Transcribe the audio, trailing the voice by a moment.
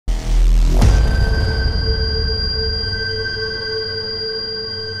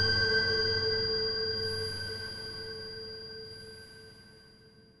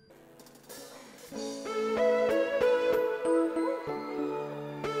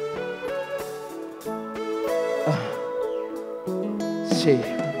Che.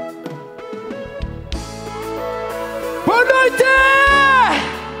 Boa noite!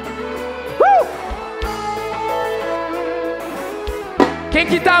 Quem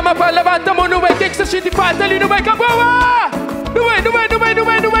que tá ama para levantar a mão no meio? Quem que se sente falta ali no meio? Gamboa! No meio, no meio, no meio, no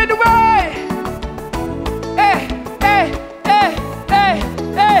meio, no meio, no meio! Ei, ei, ei, ei,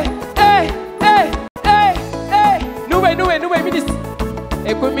 ei, ei, ei, ei, ei! No meio, ministro!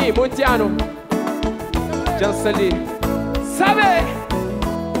 É comigo, Montiano! Jansali! Sabe?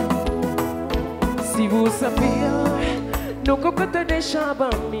 Se você sabia, nunca te deixava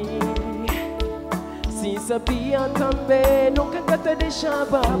mim. Se sabia também, nunca te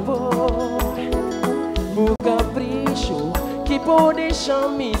deixava por o capricho que pode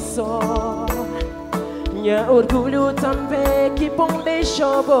deixar-me só. Minha orgulho também que pode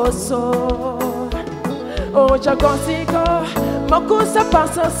deixar-me só. Hoje eu consigo, uma coisa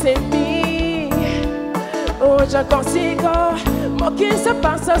passa sem mim. Hoje eu consigo, uma coisa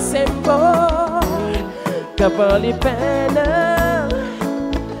passa sem por. Que vale a pena.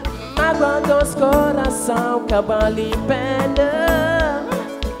 Mágoa dos coração que vale a pena.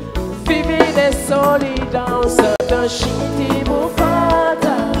 Viver de solidão, só da gente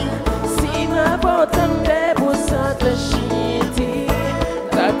bufada. Se me botam de buça da gente,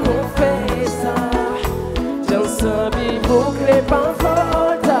 da confessa. Já sabe vou crer pra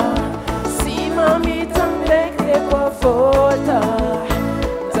volta. Se mami também crer pra volta,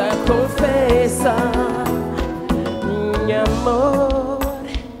 da confessa. Minha amor,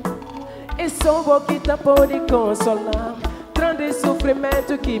 só o que tá pode consolar grande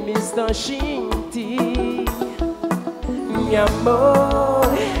sofrimento que me está sentindo. Meu amor,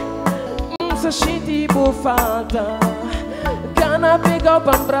 só senti por falta. Gana pegar o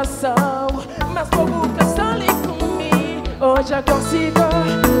abração, mas por boca está ali comigo. Hoje eu consigo,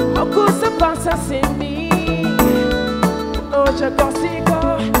 uma coisa passa sem mim. Hoje eu consigo,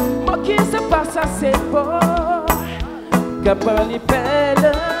 uma coisa passa sem por. Que vale a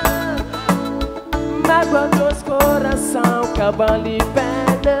pena. Mágoa dos coração que vale a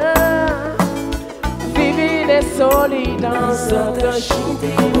pena. Viver de solidão, só da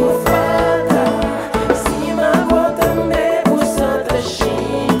gente bufada. Se me botam de buça da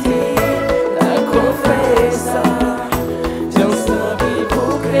gente, da confessa. Já sabe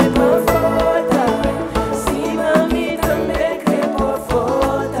por crer pra volta. Se mami também crer pra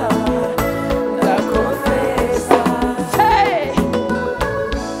volta, da confessa. Hey!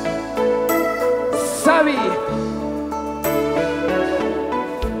 Sabe?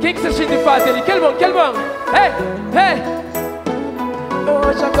 Quem que se sente falta ali? Quel bom? Ei, ei!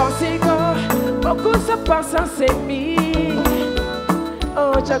 Hoje eu consigo, uma coisa passa sem mim.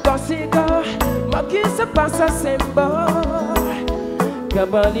 Hoje eu consigo, uma coisa passa sem bom. Que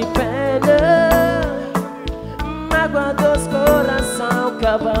vale a pena. Mágoa dos coração que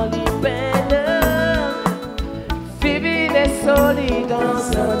vale a pena. Viver de solidão,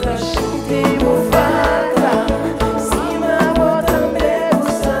 só da gente bufada. Se me botam de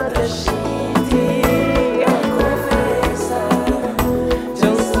buça da gente, a confessa.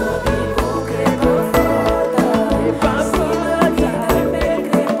 Já sabe vou crer pra volta. E pra volta,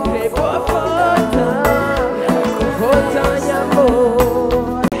 crer pra volta. Volta de amor.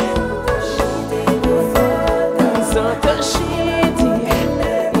 Santa gente,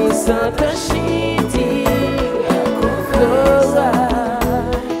 Santa gente.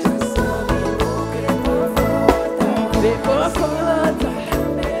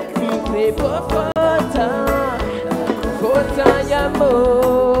 Volta de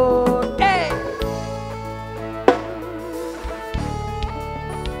amor. Ei!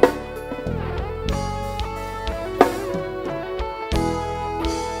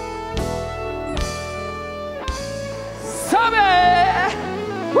 Sabe!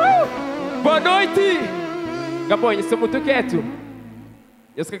 Boa noite! Gamboa, estou muito quieto.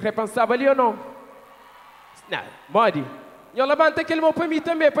 Eu sei que pensava ali ou não? Não, Mori. Eu levanto aquele mão para mim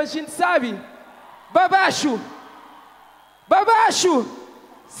também, para a gente sabe. Babaixo! Babaixo!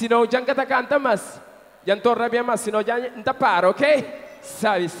 Senão já não canta mais. Já não torna bem mais, senão já não para, ok?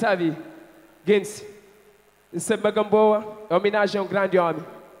 Sabe. Gens, em Gamboa, é homenagem a um grande homem.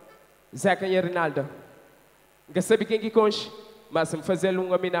 Zeca e Rinaldo. Não sabe quem que conche, mas me fazer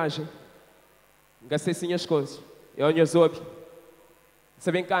uma homenagem. Não sei se as coisas. Eu não soube.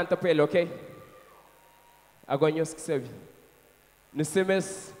 Sabem canta para ele, ok? Agora não que sabe. Não sei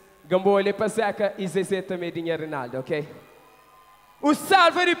mais Gamboa ele para Zeca e Zezé também de Rinaldo, ok? O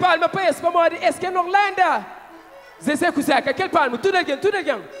salve de palma para esse para morrer, esse que é na Holanda. Zezé com Zeca, aquele palmo, tudo alguém.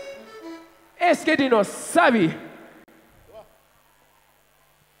 Esse que é de nós, sabe?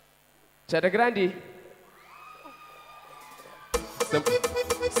 Tchau grande.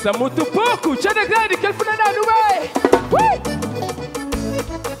 Sa muito pouco, já da grande que ele foi na no vai.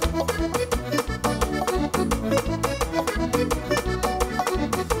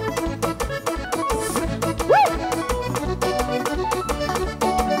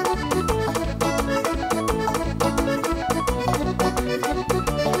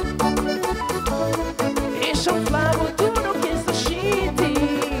 Deixa um flavo tudo que se chite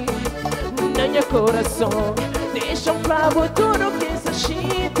na minha coração. Deixa um flavo tudo que se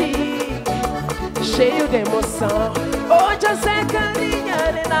chite, cheio de emoção. Hoje eu sei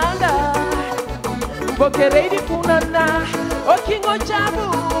carinha de nada, vou querer de funaná. O que o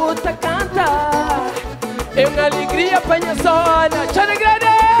diabo tá canta, é uma alegria pra minha zona. Tchau de grande!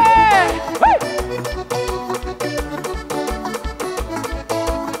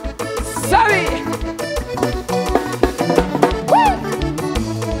 Sabe?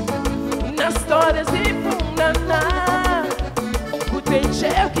 Nas histórias de funaná, o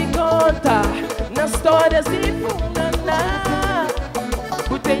teixeiro que conta. Nas histórias de funaná,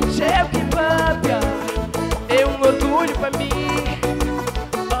 o teixeiro que papia. É um orgulho pra mim.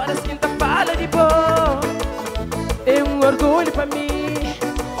 Horas que ainda fala de bom, é um orgulho pra mim.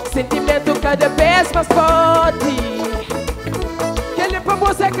 Sentimento cada vez mais forte. Que ele é pra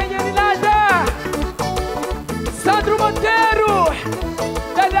você ganhar em nada. Sandro Monteiro,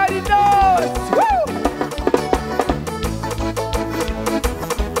 Galharinos.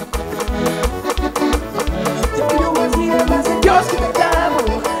 Deus que te amo,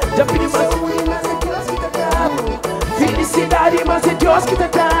 já pedi mais, mas é Deus que te amo. Felicidade, mas é Deus que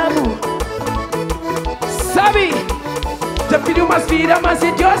te amo. Sabe? Já pedi umas vidas, mas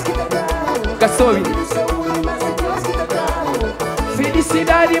é Deus que te amo. Gasoli. Mas é Deus que te amo.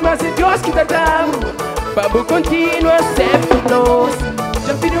 Felicidade, mas é Deus que te amo. Vamos continuar sempre nós.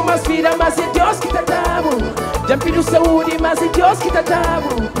 Já pedi umas vidas, mas é Deus que te amo. Já pedi saúde, mas é Deus que te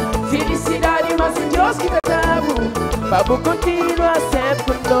amo. Felicidade, mas é Deus que te amo. Vamos continuar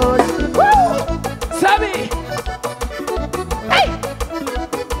sempre nós. Sabe? Ei!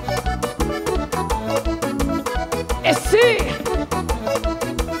 É sim!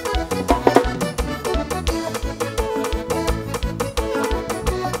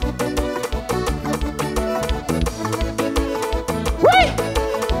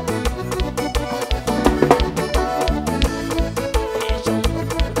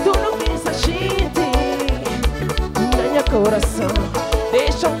 Coração,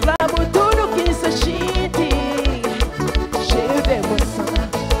 deixa um flavo tudo que se chite, cheio de emoção.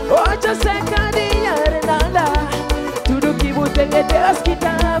 Hoje eu sei carinha de nada, tudo que você tem é Deus que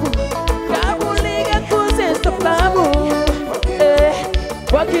dá. Cabo liga com esse flavo,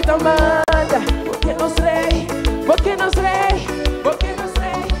 porque não manda, porque não sei, porque não sei, porque não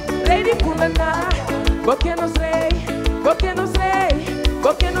sei, rei de Pulaná, porque não sei, porque não sei,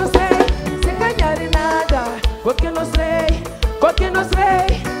 porque não sei, sem ganhar de nada. Porque não sei, porque não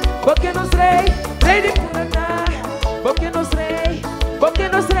sei, porque não sei, rei de Pulaná. Porque não sei, porque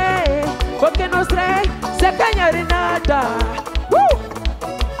não sei, porque não sei, sem ganhar de nada.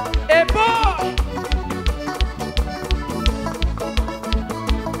 É bom!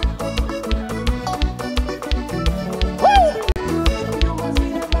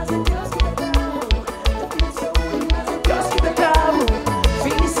 Deus que te amo,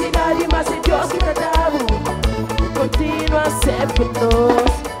 felicidade, mas é Deus que te amo. Continua sempre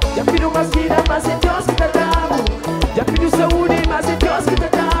nós. Já pedi umas vidas, mas é Deus que te amo. Já pedi saúde, mas é Deus que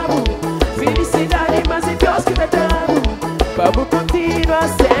te amo. Felicidade, mas é Deus que te amo. Vamos continuar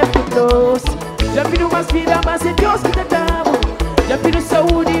sempre nós. Já pedi umas vidas, mas é Deus que te amo. Já pedi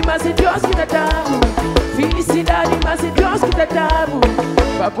saúde, mas é Deus que te amo. Felicidade, mas é Deus que te amo.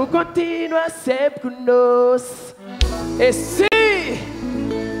 Vamos continuar sempre nós. E sim!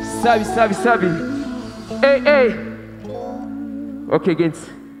 Sabe, sabe, sabe. Ei, ei! Ok, gente.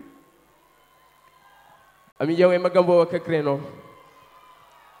 A minha é uma Gamboa que creno.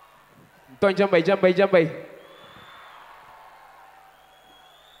 Então, jambai, jambai, jambai.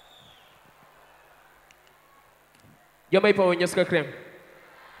 Jambai para onhas que creno.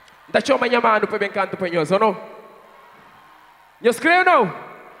 Tá chama minha mano para bem canto para nós, ou não? Nós creno não?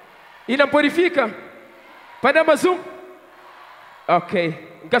 E não purifica? Para dar mais um? Ok.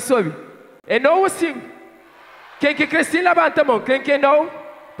 Nunca soube. É não assim. Quem que cresce, levanta a mão. Quem que não,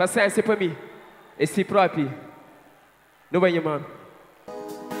 paciência para mim. Esse próprio. Não vai, mano.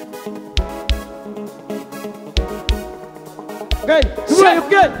 Ok, Dubai,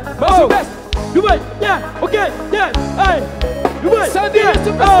 ok. Vamos, Dubai, yeah, ok, yeah, hey. Dubai, Sandro, yeah,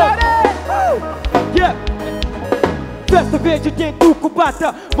 superstar. yeah. Festa verde dentro com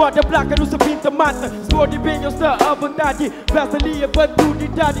bata. Moda placa no pinta mata. Sou de bem, eu estou à vontade. Festa ali é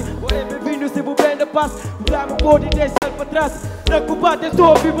quantidade. O bem-vindo se vou bem na paz. Flama pode deixar para trás. Na combate é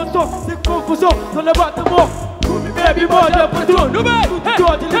só vivação. Sem confusão, só levanta a mão. Baby, moda patrão. No meio,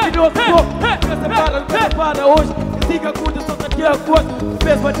 tudo de luminoso. Festa para hoje. Siga curta, só daqui a coisa.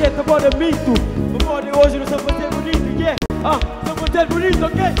 Fez bateta, bora mito. O moda hoje não só fazer bonito, yeah. Só fazer bonito,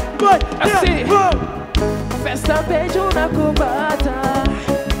 ok? Vai, assim. Festa beijo na cubata.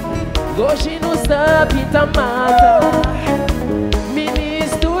 Hoje nos dá pinta mata.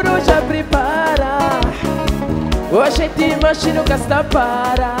 Ministro já prepara. Hoje te imagino que está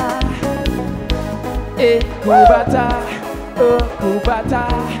para. E cubata, oh cubata,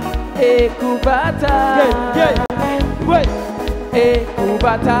 e cubata. E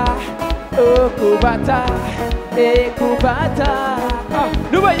cubata, oh cubata, e cubata.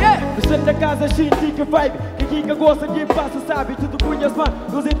 Não vai, no centro da casa, gente que vibe. Quem gosta de passa sabe, tudo conhece, mano.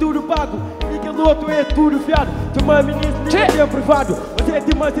 Nós é tudo pago, e que outro é tudo fiado. Toma ministro, ninguém é privado. Você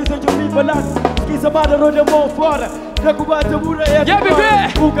tem mais desejo de me falar. Quem samada, roda a mão fora. Na cubata, mura é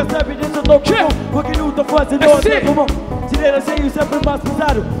bebê! Nunca sabe dessa loucura. Porque não tá fazendo outra como. Se era cheio, sempre mais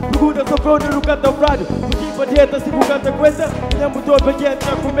pesado. Pergunta só pra onde nunca tá frado. Porque pra dieta, se nunca tá coisa. Nem mudou pra quem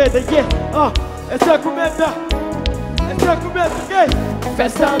tá com medo, yeah. Essa comenta. Essa comenta, ok?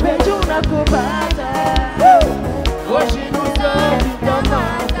 Festa beijo na cubata. Hoje nos dá pinta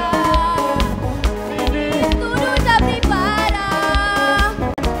mata. Ministro já prepara.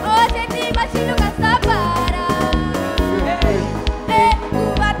 Hoje te imagino que está para.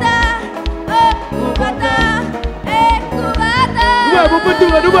 Cubata, oh cubata, cubata. Ué, vou pra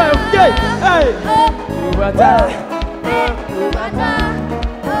tua, não vai, ok? Cubata, Cubata,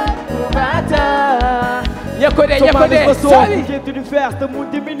 cubata. Nhacodê, sabe? Dentro de festa,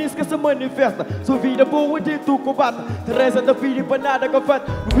 muito menisca se manifesta. Sua vida boa de tu combata. Teresa da filha para nada que faz.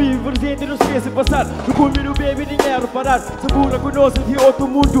 No vivo presente não esquece passar. No comer no bebê dinheiro parar. Segura conosco de outro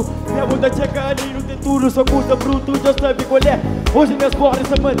mundo. Minha muda chega ali, não tem tudo. Só custa bruto, já sabe qual é. Hoje minhas bordas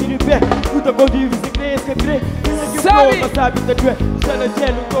se mantêm de pé. Luta convive, se crê, se crê. Sabe? Sabe, tá doendo. Está na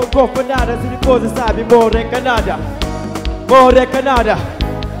gelo, não compra nada. Se depois sabe, morre Canada. Morre Canada.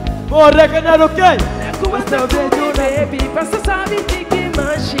 Morre Canada, ok? Festa beijo baby, passa sabe de que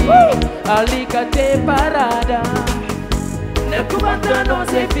manche. Ali cadê parada. Na cubata não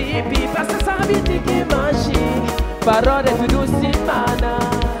se vive, passa sabe de que manche. Paródia tudo semana.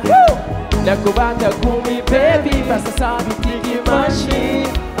 Na cubata comi baby, passa sabe de que manche.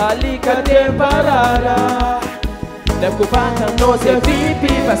 Ali cadê parada. Na cubata não se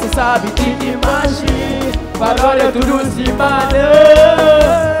vive, passa sabe de que manche. Paródia tudo semana.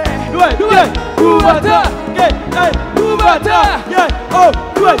 Cubata, Cubata, oh,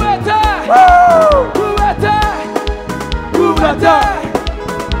 Cubata, Cubata, Cubata,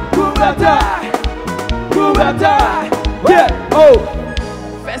 Cubata, Cubata, yeah, oh.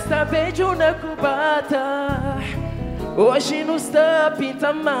 Festa beijo na cubata. Hoje nos dá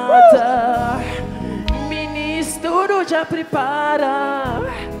pinta mata. Ministro já prepara.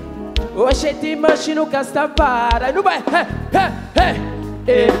 Hoje te imagino que está para. Não vai,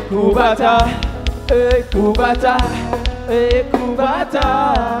 E cubata, e cubata, e cubata,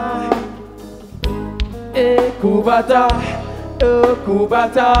 e cubata, e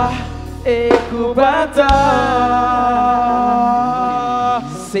cubata, e cubata.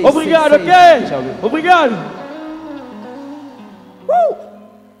 Obrigado, ok? Obrigado.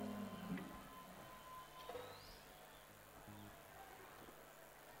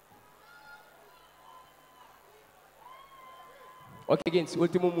 Ok, gente,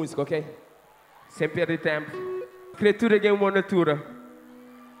 última música, ok? Sem perder tempo. Criatura ganha uma natura.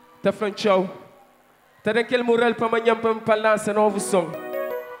 Tá falando show. Tá naquele mural para amanhã para lançar novo som.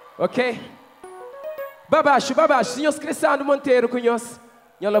 Ok? Babaixo. Senhor Crescendo Monteiro, conhece?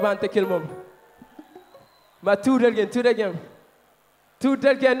 E levanta aquele mão. Mas tudo alguém. Tudo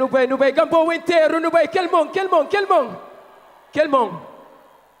alguém, não vai. Gamboa inteiro, não vai. Aquele mão.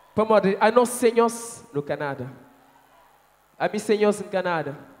 Para morrer, a nós senhores no Canadá. A mim senhores no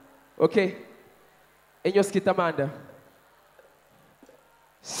Canadá. Ok? E nós que te manda.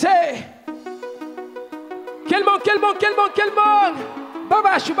 Sei! Aquele mão.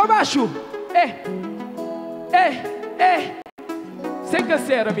 Babaixo. Sem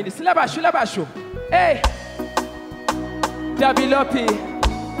canseira, ministro. Lá baixo. Davi Lopi,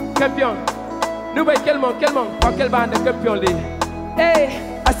 campeão. Não vai aquele mão. Aquele banda campeão ali.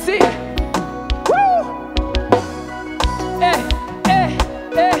 Assim.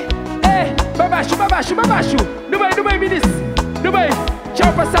 Babaixo. Não vai, ministro. Não vai.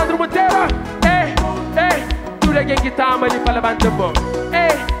 Tchau pra Sandro Monteiro. Tudo alguém que está ama ali para levantar a mão.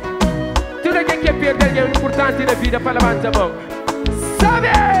 Ei, tudo alguém que perde alguém importante na vida para levantar a mão. Sabe?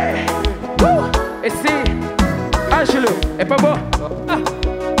 É sim. Ângelo, é para bom.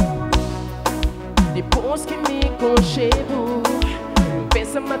 Depois que me conchego,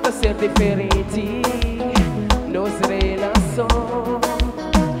 pensa mata ser diferente nos relações.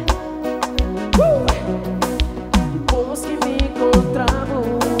 Depois que me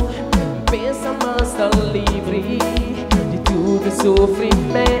encontramos, pensa mais tá livre de tudo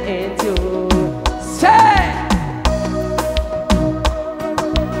sofrimento.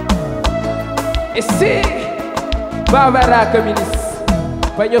 E sim, Bavaraca, ministro.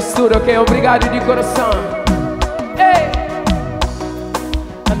 Panhostura, ok? Obrigado de coração. Ei!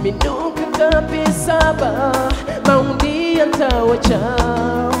 A mim nunca pensava, mas um dia tava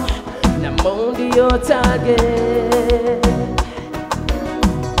tchau na mão de outra alguém.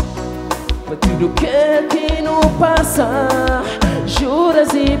 Mas tudo que não passa,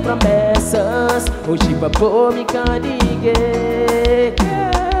 juras e promessas, hoje pra pôr me ninguém.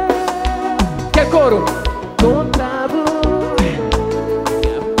 Que coro? Contravo, me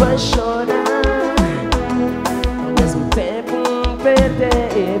apaixona, ao mesmo tempo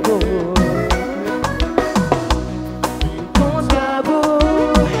perder. Contravo,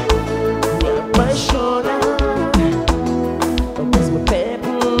 me apaixona, ao mesmo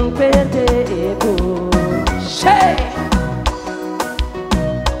tempo perder. Cheio!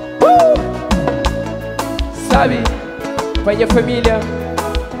 Sabe, pra minha família,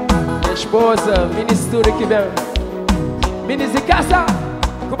 minha esposa, ministra que vem. Minis de casa,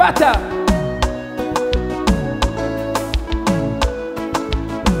 cubata.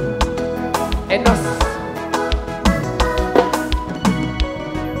 É nosso.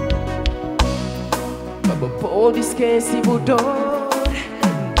 Mas pode esquecer o dor,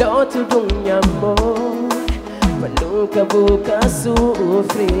 dor tudo um amor, mas nunca vou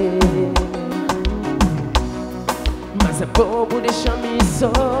sofrer. Mas é bobo deixar-me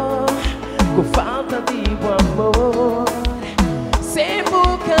só, com falta de amor, sem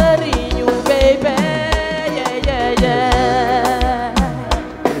o carinho, baby, yeah, yeah, yeah.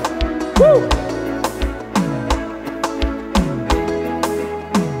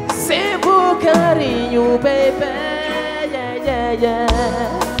 Sem o carinho, baby, yeah, yeah, yeah.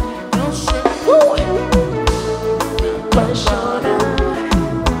 Apaixona,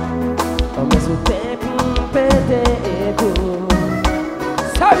 ao mesmo tempo perder.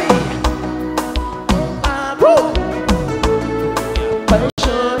 Sabe?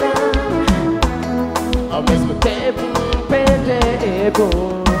 Apaixona, ao mesmo tempo perder.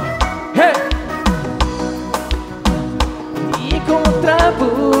 Hey! E contravo,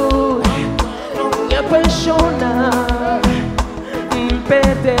 me apaixona,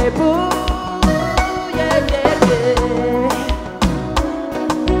 perder. Yeah, yeah, yeah.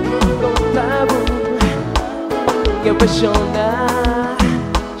 Contravo, me apaixona.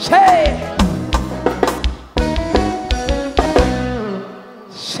 Cheio!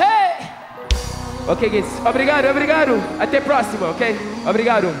 Cheio! Ok, guys. Obrigado, obrigado. Até a próxima, ok?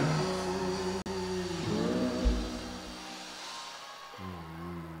 Obrigado.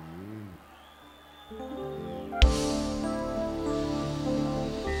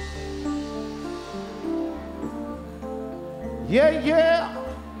 Yeah, yeah.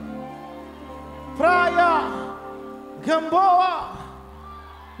 Praia, Gamboa.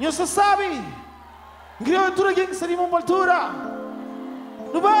 Não se sabe. Criatura que seria uma altura.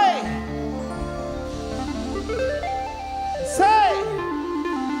 Não vai? Sei.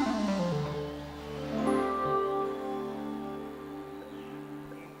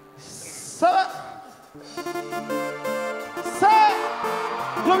 Sei. Sei.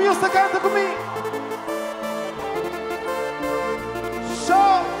 Glória está canta comigo.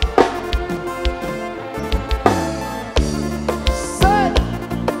 Show. Sei.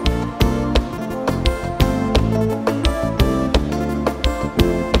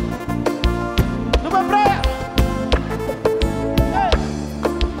 Numa praia. Hey.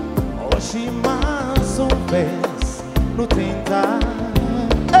 Hoje mais uma vez no tentar.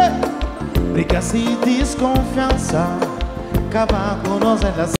 Hey. Brigas e desconfiança acabar com nossa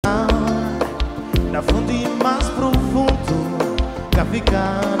relação. Na fundo e mais profundo que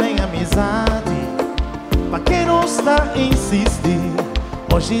ficar em amizade. Pra quem não está a insistir,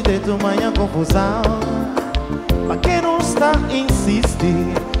 hoje de manhã confusão. Pra quem não está a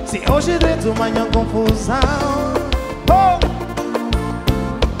insistir, se hoje de manhã confusão. Oh!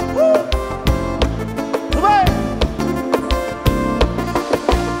 Tudo bem?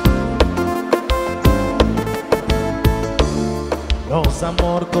 Nosso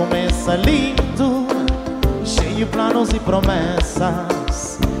amor começa lindo, cheio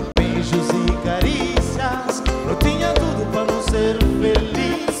promessas, beijos e carícias. Eu tinha tudo para não ser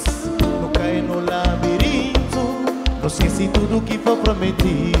feliz. Não caí no labirinto, não esqueci tudo que foi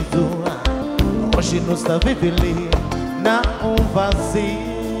prometido. Hoje não está vivendo na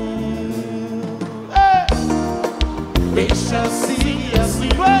vazio. Deixa seguir assim,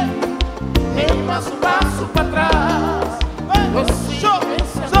 nem mais um passo para trás. Você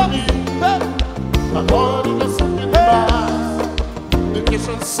pensa em mim, agora eu sou demais.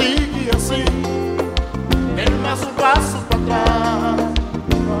 Deixa seguir assim, nem mais um passo para trás.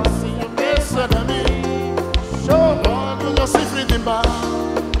 Você pensa em mim, agora eu sofri demais.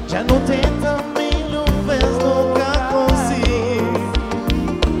 Já não tenta mil vezes, nunca consigo.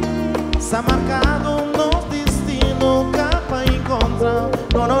 Está marcado no destino, capa encontra.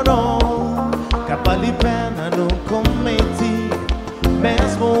 Não, não, não, capa de pena não cometi.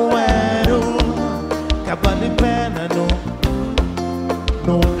 Mesmo era capa de pena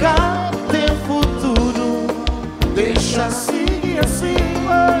nunca tem futuro. Deixa seguir assim,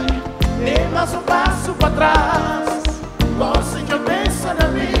 nem mais um passo para trás. Você que pensa na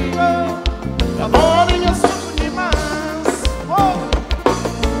minha, amor e eu sou demais.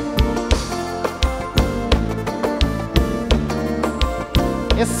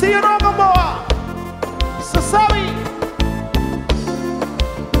 Esse é o Gamboa, você sabe?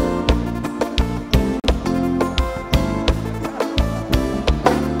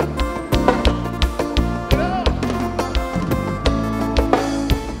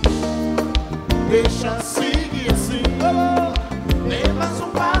 Deixa seguir assim, nem mais um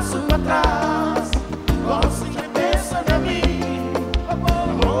passo para trás. Você que pensa na mim,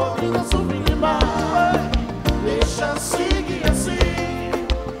 amor e não sofre demais. Deixa seguir assim,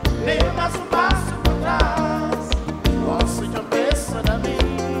 nem mais um passo para trás. Você que pensa na mim,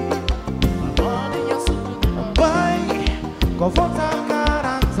 amor e não sofre demais. Vai, com volta a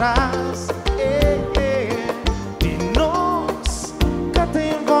cara atrás. De nós, cá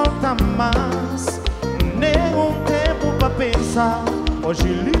tem volta mais. Nenhum tempo pra pensar. Hoje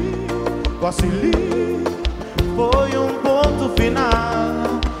li, quase li, foi um ponto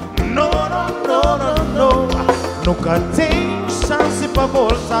final. Não, não, não, não, não. Nunca tem chance pra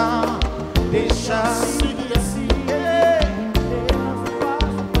voltar. Deixa seguir assim,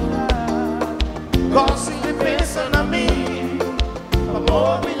 gosto de pensar na mim,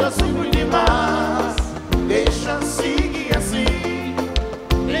 amor, melhor sempre demais. Deixa seguir assim,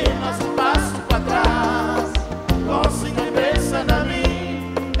 nem mais um passo pra trás. Você que pensa na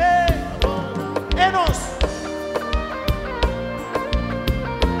mim, é nós.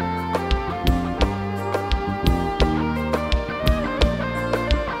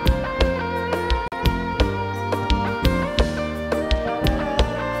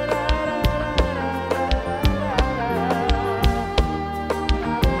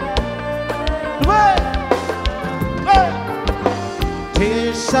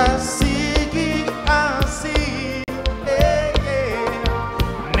 Deixa seguir assim,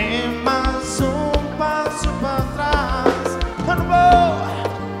 nem mais um passo para trás.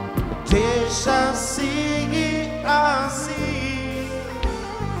 Deixa seguir assim,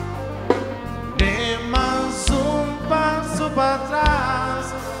 nem mais um passo para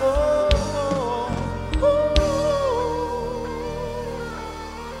trás.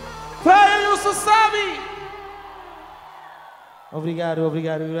 Vai, você sabe? Obrigado,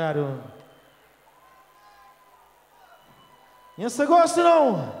 obrigado, obrigado. E você gosta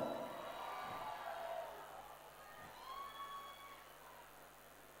não?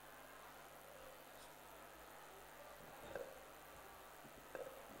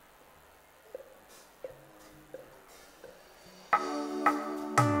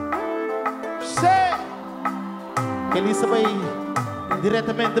 Você que ele vai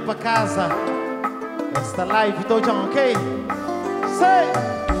diretamente para casa. Esta live toda, ok? Sei.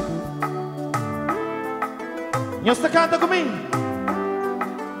 E você canta comigo.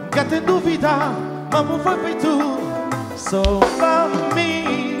 Nunca tem dúvida, mas foi feito só para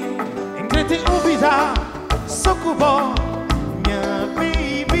mim. Em tem dúvida, só que bom, minha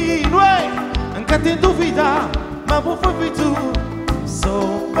baby, não é? Nunca tem dúvida, mas foi feito só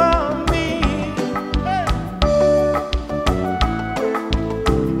para mim.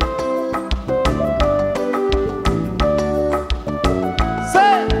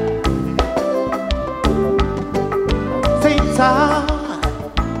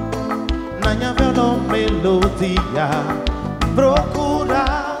 Na minha vela melodia,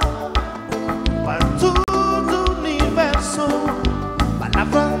 procurar para todo o universo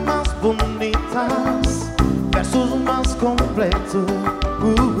palavras mais bonitas, versos mais completos.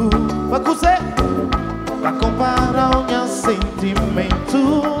 Para comparar minha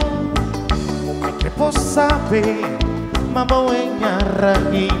evento. Que possa ver uma boa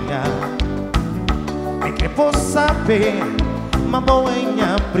rainha. Que possa ver uma boa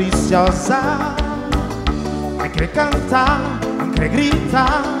preciosa. Que cantar, que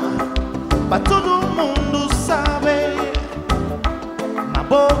gritar, pra todo mundo saber. Uma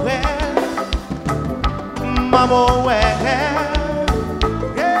boa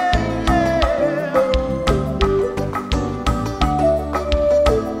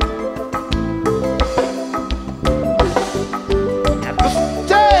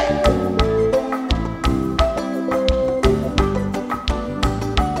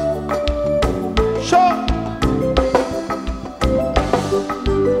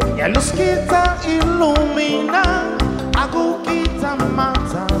E a luz que tá ilumina, a água que tá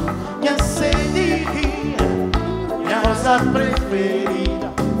mata, minha sede, minha rosa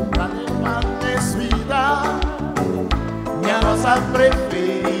preferida, pra levar nessa vida, minha rosa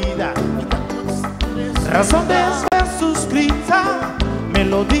preferida. Razão dos versos grita,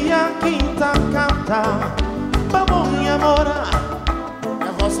 melodia quinta canta, vamos minha mora,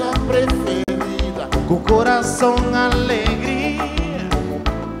 minha rosa preferida, com coração alegre.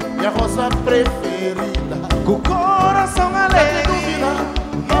 Minha rosa preferida, com coração alegre.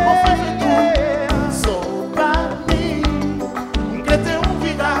 Vamos fazer tudo só pra mim. Que tenho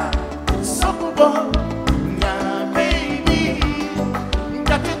vida só com bom, minha baby.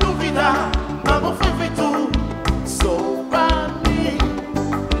 Que tem dúvida, vamos fazer tudo só pra mim.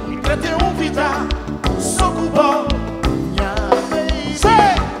 Que tenho vida só com bom, minha baby.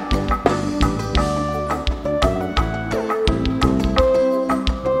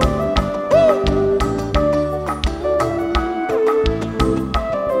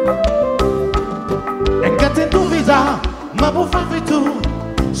 Mas vou fazer tudo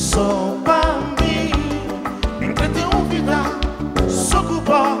só para mim. Enquanto tenho vida, só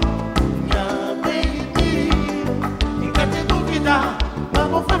culpa minha baby. Enquanto tenho vida, mas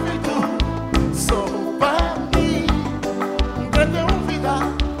vou fazer tudo só para mim. Enquanto tenho vida,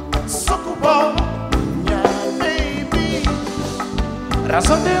 só culpa minha baby.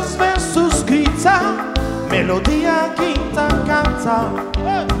 Razão dos versos grita, melodia quinta canta.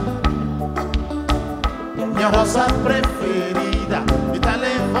 Minha rosa preferida, me tá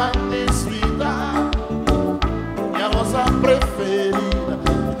levando nessa vida. Minha rosa preferida,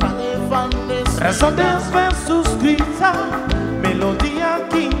 me tá levando nessa vida. Razão dos versos grita, melodia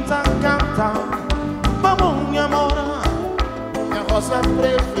quinta canta. Vamos minha mora, minha rosa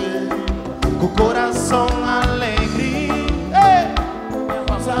preferida, com coração alegre. Minha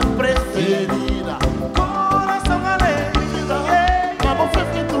rosa preferida, coração alegre. Vamos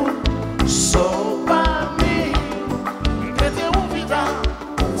fazer tudo só para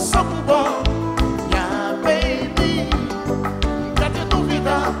só com bom, minha baby. Já tem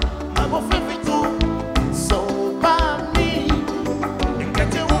dúvida, mas vou fazer tudo só pra mim. Já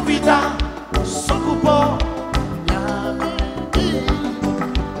tem dúvida, só com bom, minha baby.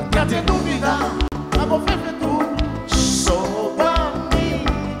 Já tem dúvida, mas vou fazer tudo só pra mim.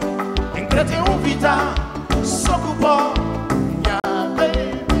 Já tem dúvida, só com bom, minha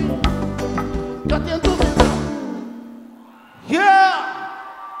baby. Já tem dúvida, yeah.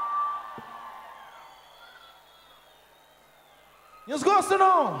 Meus gostos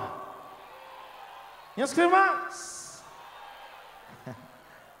não? Meus irmãos?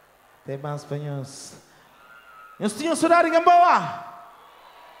 Tem mais espanhóis. Meus tinhos chorar em Gamboa?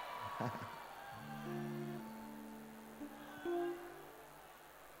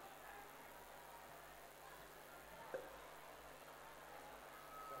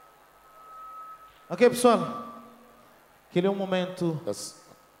 Ok, pessoal. Aquele é um momento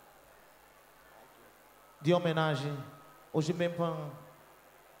de homenagem. Hoje mesmo para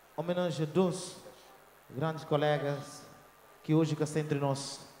homenagem a dois grandes colegas que hoje estão entre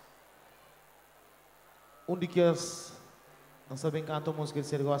nós. Um de que não sabem cantar música de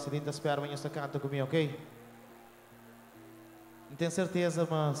ser gosta, ainda espero amanhã esta canta comigo, ok? Não tenho certeza,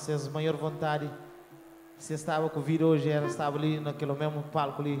 mas se é a maior vontade, se estava com o vídeo hoje, ela estava ali naquele mesmo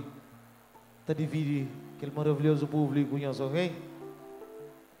palco ali, está dividir aquele maravilhoso público, ok?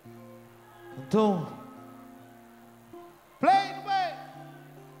 Então, play no way.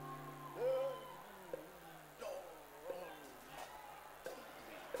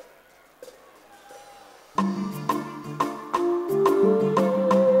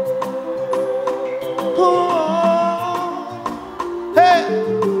 Hey,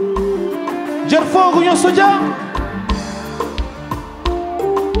 ger fogo eu sou já.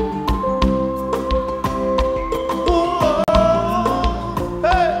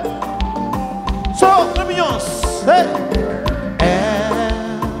 Hey, sou caminhões. Hey.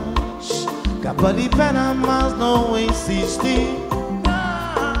 vale a pena, mas não insiste.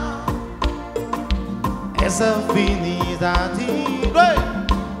 Essa afinidade,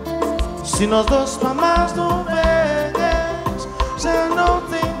 se nós dois para mais não vez, já não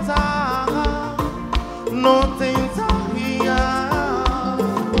tentar, não tentaria.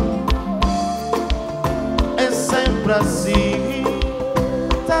 É sempre assim,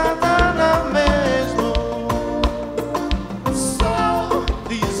 tá na mesmo, só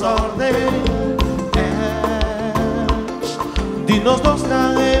desordem. De nós dois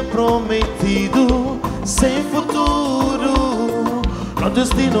não é prometido, sem futuro, no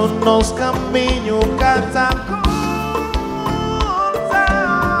destino, nos caminho, cada conta.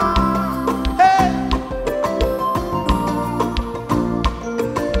 Hey!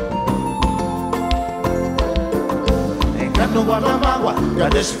 Enquanto guarda mágoa, já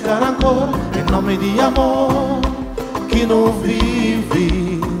deixa ficar rancor, em nome de amor que não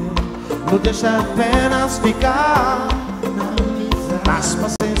vive, não deixa apenas ficar. Mas para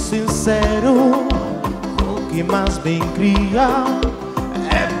ser sincero, o que mais bem cria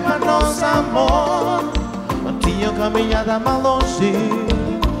é para nosso amor. Não tinha caminhada mais longe,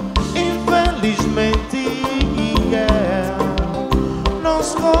 infelizmente,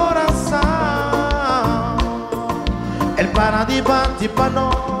 nosso coração ele para de bater para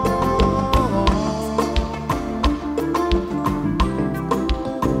nós.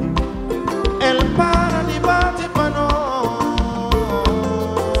 Ele para de bater para nós.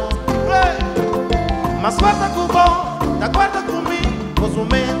 Mas guarda com o bom, guarda comigo os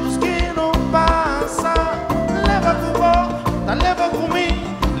momentos que não passam. Leva com o bom, leva comigo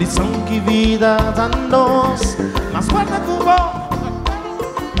lição que vida dá nós. Mas guarda com o bom,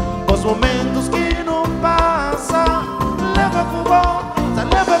 os momentos que não passam. Leva com o bom,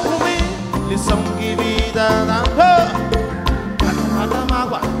 leva comigo lição que vida dá nós. Guarda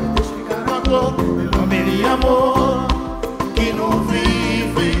mágoa, deixa ficar com a dor, nome de amor que não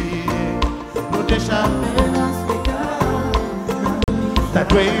vive. Deixa apenas ficar. Tá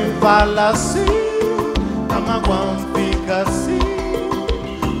doendo, fala assim, tá magoando, fica assim.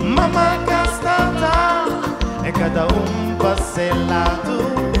 Mamãe castada, é cada para seu lado.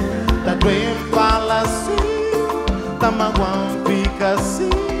 Tá doendo, fala assim, tá magoando, fica assim.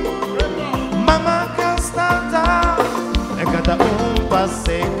 Mamãe castada, é cada para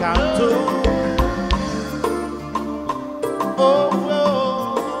seu canto. Oh,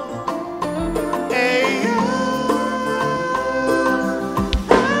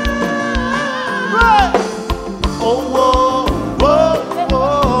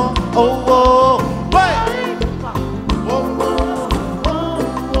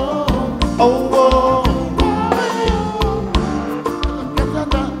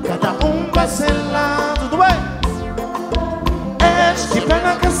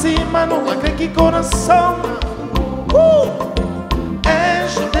 não acredito que coração é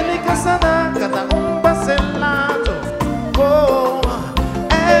delicada, cada para seu lado.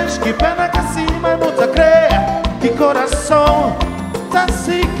 É que pena que acima não te crê que coração tá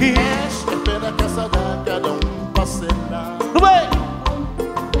seguindo. É que pena que saudade, cada para seu lado.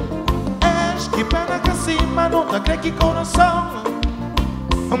 É que pena que acima não te crê que coração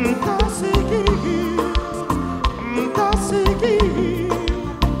tá seguindo, tá seguindo.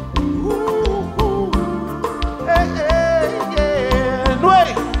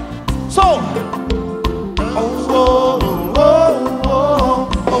 So,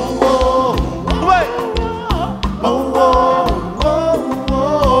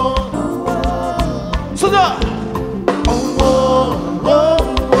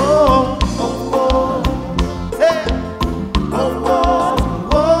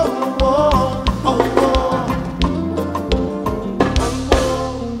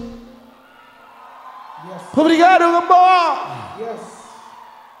 obrigado, Gamboa!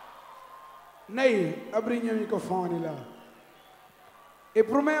 Ney, abri o microfone lá. É a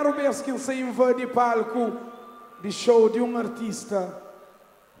primeira vez que eu saio de palco de show de um artista,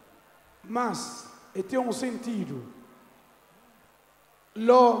 mas tem um sentido.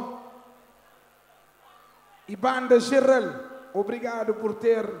 Ló e banda geral, obrigado por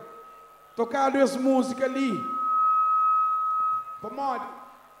ter tocado essa música ali.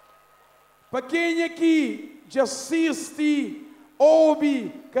 Para quem aqui já assiste, ouve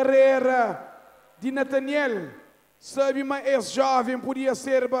carreira de Nathaniel, sabe, mas esse jovem podia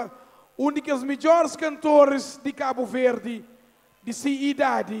ser um dos melhores cantores de Cabo Verde, de sua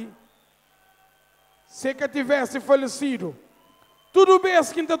idade, se que tivesse falecido. Tudo bem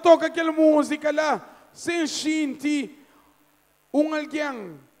que ainda toca aquela música lá, sem gente,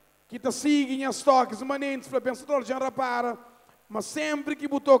 alguém que está seguindo as toques, manentes, para pensador, já repara, mas sempre que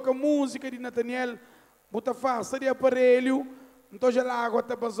toca música de Nathaniel, bota faz de aparelho, então já lá água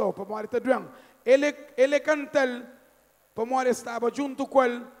tá basou, para morrer tá doendo. Ele canta, para morrer estava junto com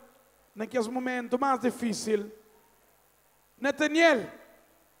ele, naqueles momentos mais difíceis. Nathaniel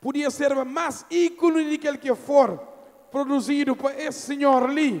podia ser mais ícone de aquele que for produzido por esse senhor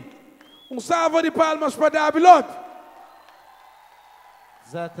ali. Salva de palmas para Davi Lopes.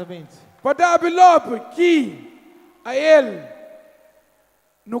 Exatamente. Para Davi Lopes, que a ele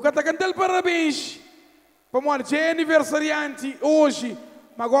nunca está cantando parabéns. Para morrer de aniversariante hoje,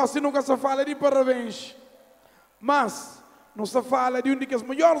 mas gosto nunca se fala de parabéns. Mas não se fala de uma das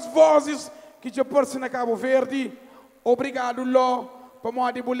maiores vozes que já aparece na Cabo Verde. Obrigado, Ló, para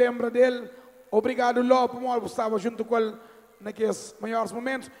morrer de lembra dele. Obrigado, Ló, para morrer estava junto com ele naqueles maiores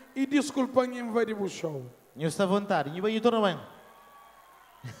momentos. E desculpem em vai de show. Eu estou à vontade. Eu estou bem.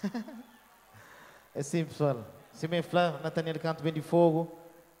 É assim, pessoal. Se me fala, Nathaniel canta bem de fogo,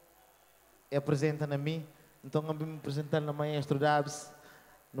 e apresenta a mim. Então, eu me apresentar na Maestro Dabs,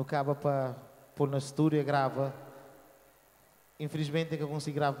 no cabo para pôr no estúdio e grava. Infelizmente, eu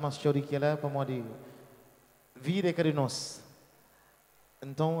consigo gravar mais show que ela, para morrer vir é de nós.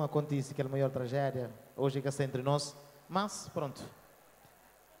 Então, acontece aquela maior tragédia. Hoje é que está entre nós. Mas, pronto.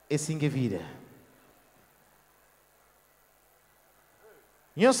 É assim que é vida.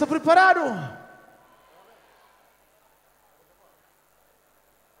 E eu estou preparado.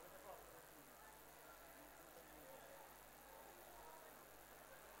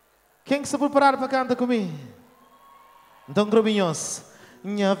 Quem está preparado para cantar comigo? Então, grobinhos.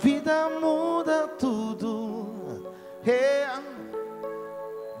 Minha vida muda tudo.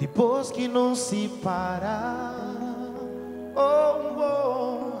 Depois que não se para.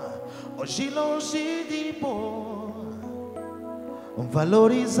 Hoje longe de bom.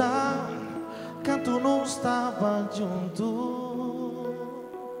 Valorizar quando não estava junto.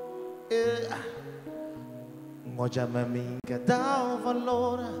 Hoje a mim que dá o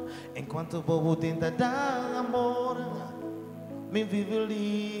valor, enquanto o povo tenta dar amor. Me vive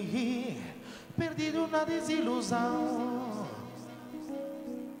ali, perdido na desilusão.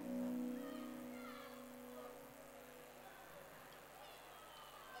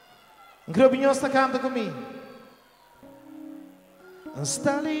 Grobinho está canta comigo.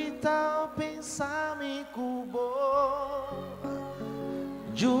 Está ali a pensar me cubo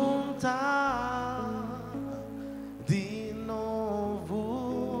juntar de novo.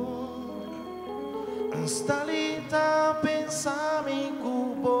 Está ali a pensar me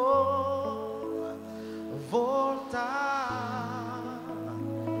cubo voltar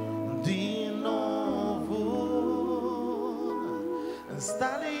de novo.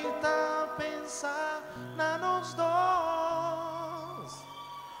 Está ali a pensar na nós dois.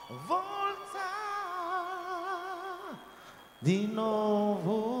 Voltar de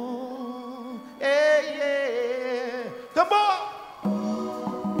novo. Ei, ei, Gamboa!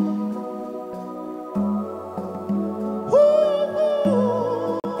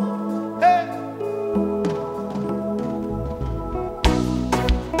 Hey.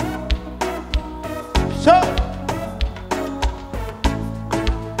 Show!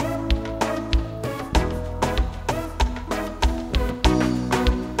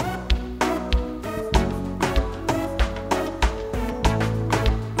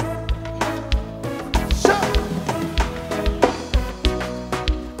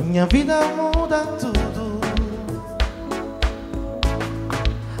 Minha vida muda tudo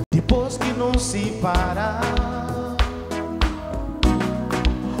depois que não se para.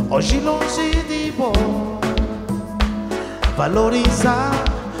 Hoje longe de bom, valorizar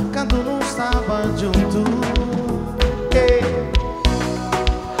quando não estava junto.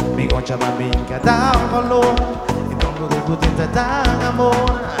 Me conta a mim que dá um valor, então eu devo tentar dar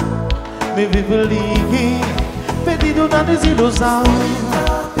amor. Me vive ali, perdido na desilusão.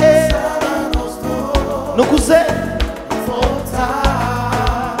 Não quiser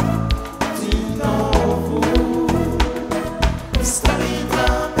voltar de novo. Está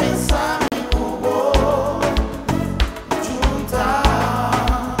linda pensar em como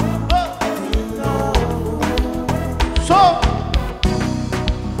juntar de novo. Só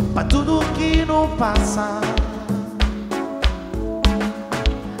para tudo que não passa,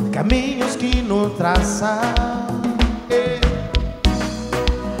 caminhos que não traça.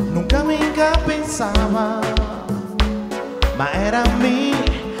 Nunca pensava, mas era mim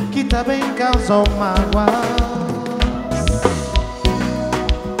que também causou mágoa.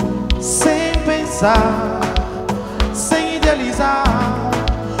 Sem pensar, sem idealizar,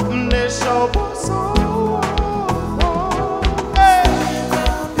 deixou passar. Oh, yes.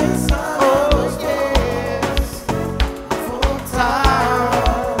 Voltar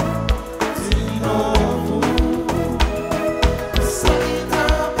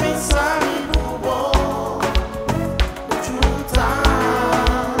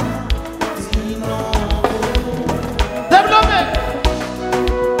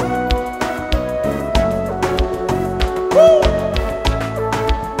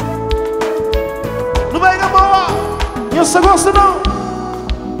gosta não?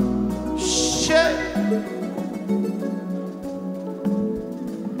 Cheio.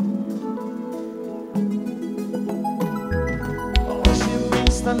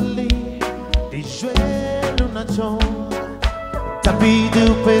 Ali de joelho na chão, tá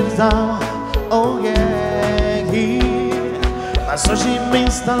pedindo perdão, oh yeah. Mas hoje me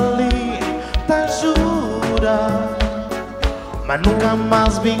instalei, tá jura, mas nunca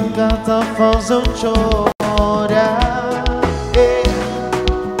mais vinga tá fazendo chorar.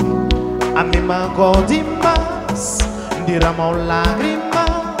 A mim magoou demais, derramou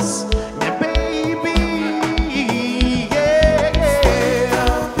lágrimas, minha baby.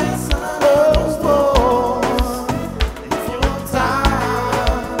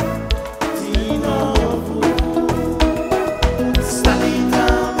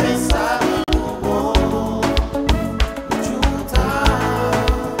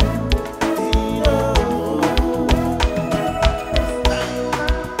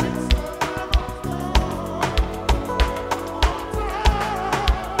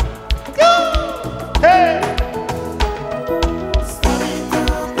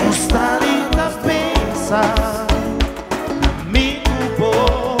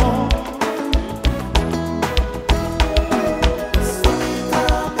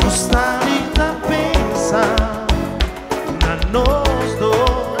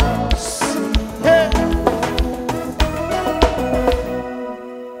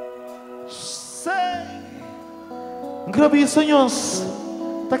 Sonhos,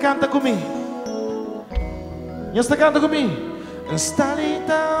 tá canta comigo. Tá canta comigo. Está ali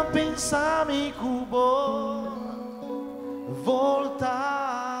a pensar me cubo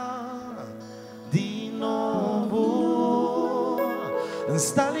voltar de novo.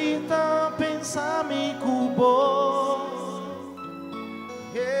 Está ali a pensar me cubo.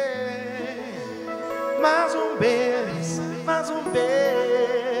 Mais vez, mais vez.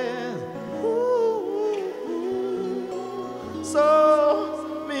 Só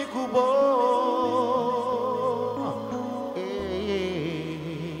me cubou.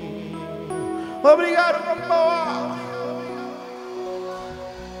 Obrigado, Gamboa.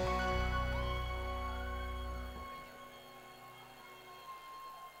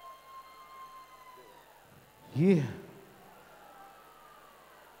 Yeah.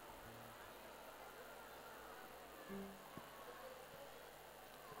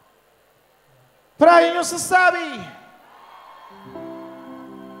 Prainha, você sabe?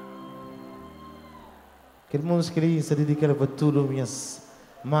 Aquela música ali, se dedica para tudo minhas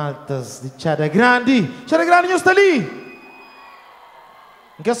maltas de Chara Grande. Chara Grande, nós está ali.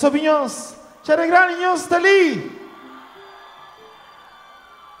 Que sobrinhos, Chara Grande, nós está ali.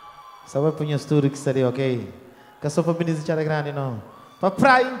 Só vai punhar tudo que estaria, ok? Que só para meninos de Chara Grande, não. Para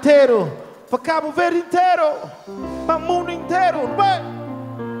praia inteiro, para Cabo Verde inteiro, para o mundo inteiro, não vai?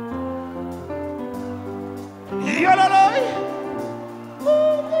 E olha lá.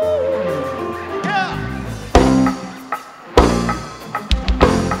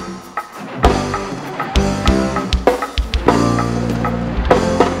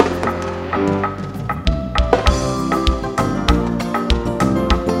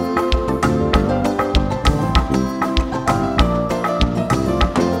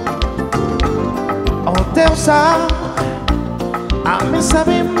 Deus a mim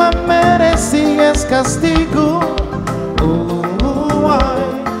sabe me merecias castigo,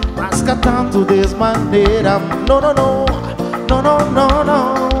 mas que tanto desmaneira, não,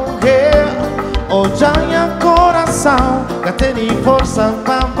 hoje em coração que tem força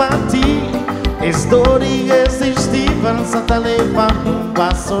para bater, história existível só tá levando um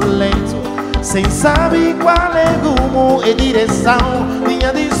passo lento, sem saber qual é rumo e direção,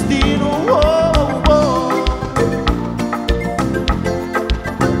 minha destino.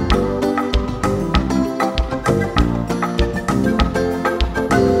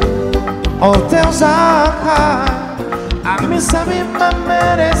 Oh Deus, a mim sabe me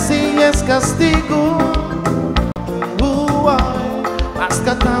merecias castigo, mas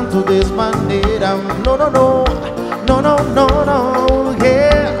que tanto desmaneira, não,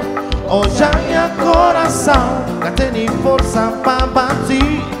 yeah. Hoje em coração que tem força para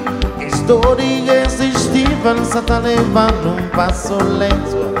bater, história existível só tá levando um passo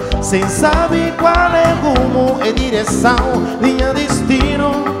lento, sem saber qual é rumo e direção, minha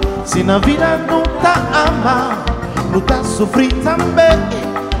destino. Se na vida não tá amar, não tá sofrer também,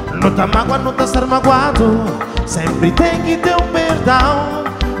 não tá mágoa, não tá ser magoado, sempre tem que ter um perdão,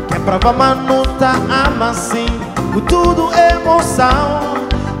 que é prova, mas não tá ama assim, com tudo é emoção,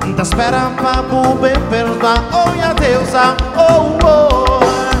 não tá espera pra bem perdoar, oh minha deusa, oh,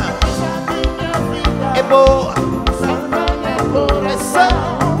 é boa,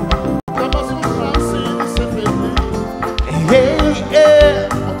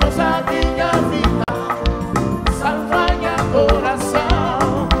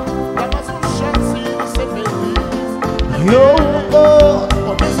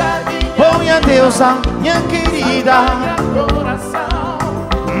 deusa, minha querida,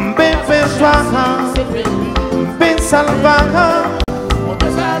 bem perdoada, bem salvada,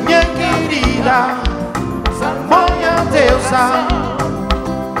 minha querida, minha deusa.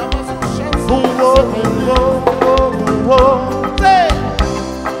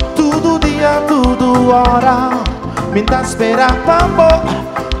 Tudo dia, tudo hora, me dá esperar pra boa.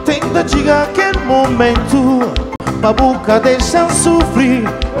 Tenta chegar aquele momento, pra boca deixar sofrer.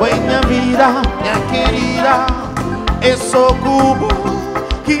 Minha vida, minha querida, eu sou cubo,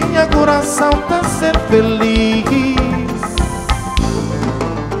 que minha coração tá ser feliz.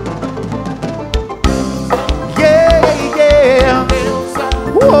 Yeah, yeah.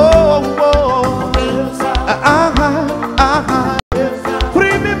 Whoa, whoa.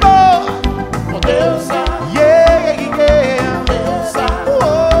 Prime boy. Yeah, yeah.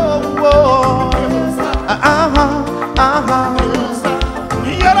 Whoa, whoa.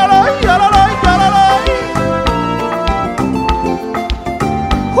 Yaralai, yaralai, yaralai.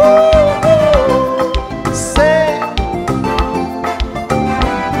 Say.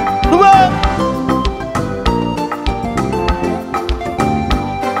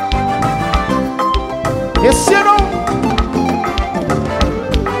 Esse ano,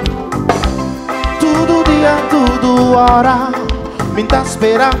 tudo dia, tudo hora, me dá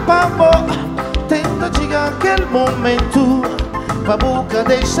esperar pra boa. Tenta chegar aquele momento, pra boca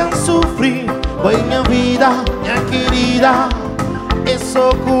deixar sofrer. Minha vida, minha querida, eu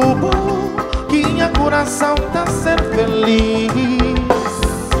sou cubo, que minha coração tá ser feliz.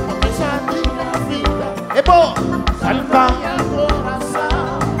 É bom, salva,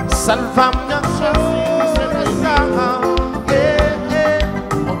 salva minha coração.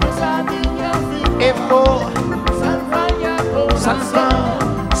 Salva,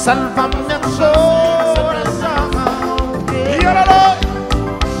 salva minha coração.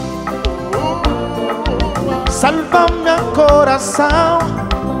 Salva minha coração.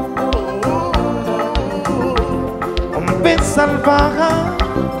 Bem salvar.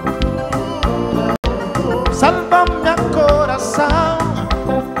 Salva minha coração.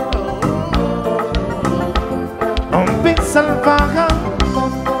 Bem salvar.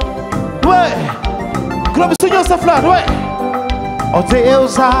 Ué, Clube Senhor Saflar, ué. Oh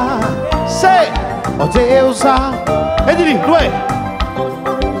deusa, sei, oh deusa, Edição, ué.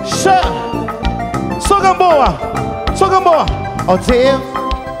 Sou Gamboa, oh Deus,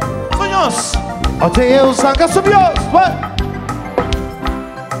 sonhos, oh deusa, Gasobios, ué.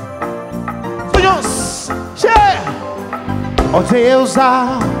 Sonhos, che, oh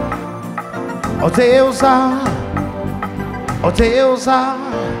deusa, oh deusa, oh deusa,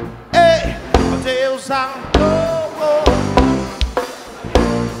 ei, oh deusa.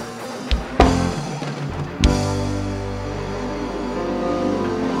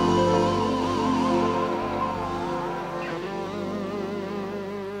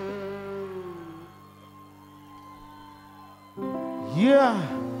 Yeah.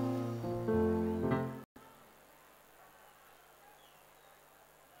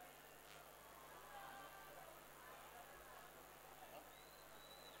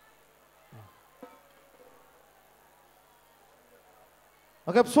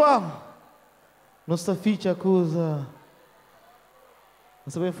 Ok, pessoal, nossa ficha acusa.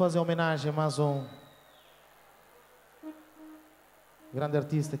 Nós vamos fazer uma homenagem a mais um grande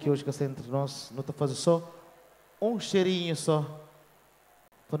artista que hoje está entre nós. Não está fazendo só um cheirinho só.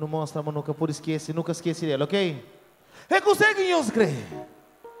 Para não mostrar, mas nunca nunca esquece dele, ok? Conseguem os crer?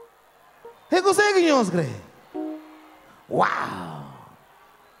 Conseguem os crer? Uau!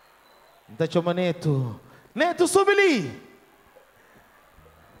 Então chama Neto. Neto, sobe ali!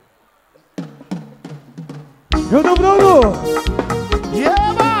 Eu não, Bruno!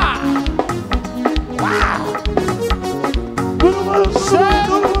 Yaba! Uau! Todo mundo!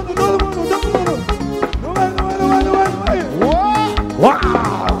 Uau!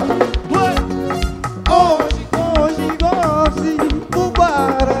 Hoje gosto do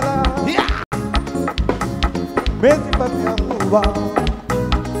Paraná. Mete pra minha curva.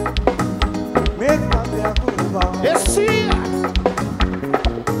 Mete pra minha curva. Descia!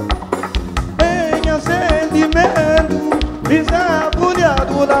 Tenha sentimento,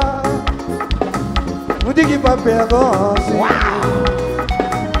 desabulhado lá. Não diga pra pegar.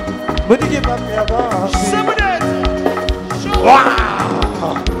 Não diga pra pegar.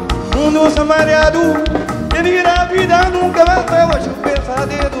 Mundo samariado, ele irá a vida nunca vai ter hoje um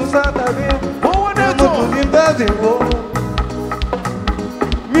pensadero santa vez. Boa, Neto! Tudo em Brasil.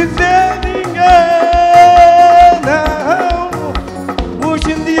 Me dizer ninguém, não. O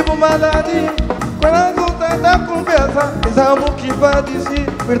xindivo maladi, quando a da conversa, examo que vai dizer,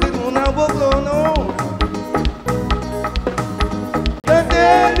 perdido na boca, não.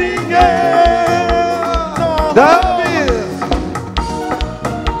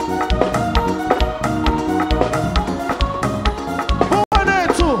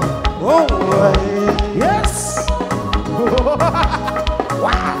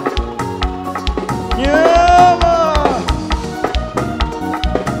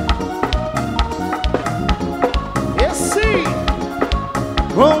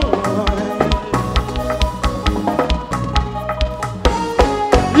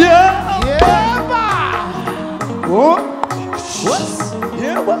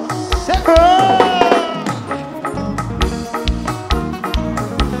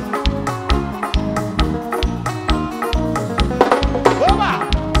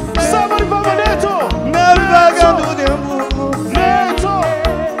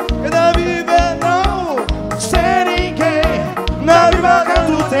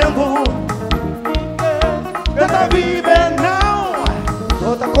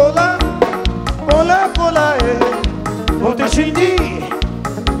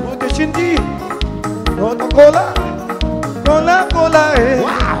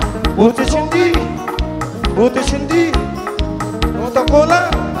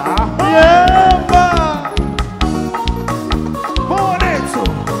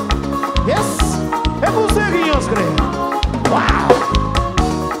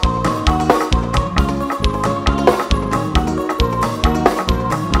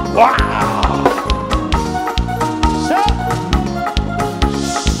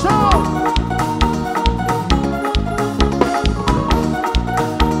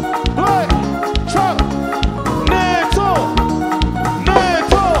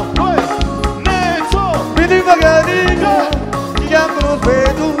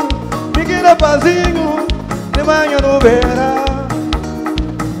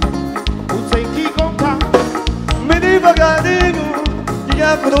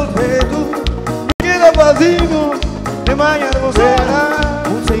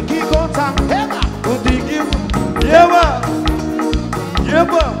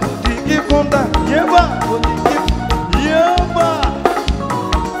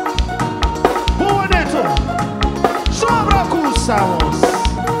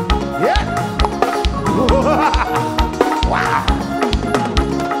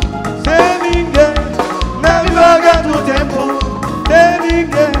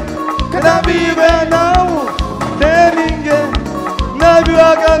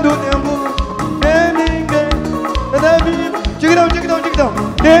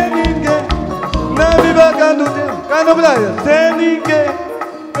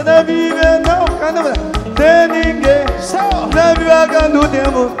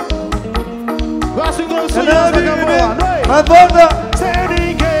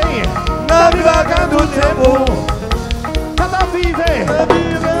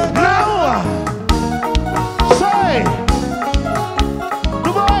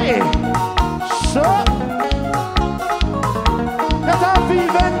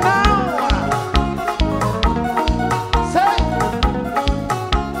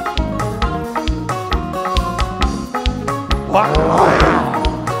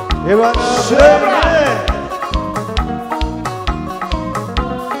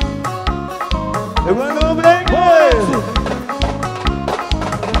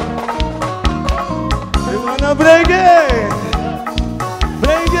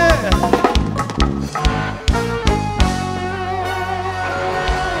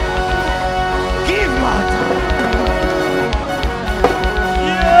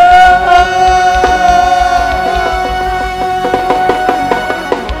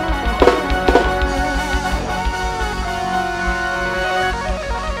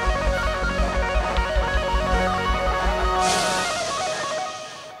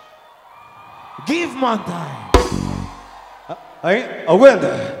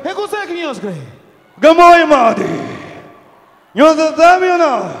 Aguenta. E consegue, Nhoscre? Gamboa e Madi. Nhoscre sabe ou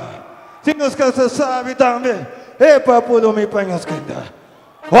não? Se Nhoscre sabe também. É para poder me apanhar.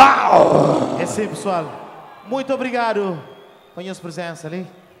 Uau! É sim, pessoal. Muito obrigado pela sua presença ali.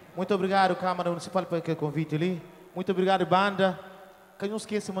 Muito obrigado, Câmara Municipal, por aquele convite ali. Muito obrigado, banda. Que não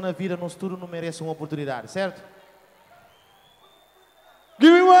esqueçam na vida, nós tudo não merece uma oportunidade, certo?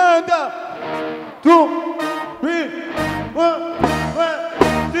 Give me 1, 2, 3, 1, 2, 3,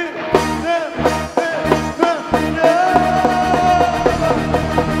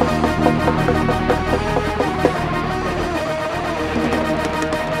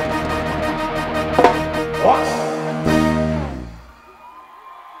 4.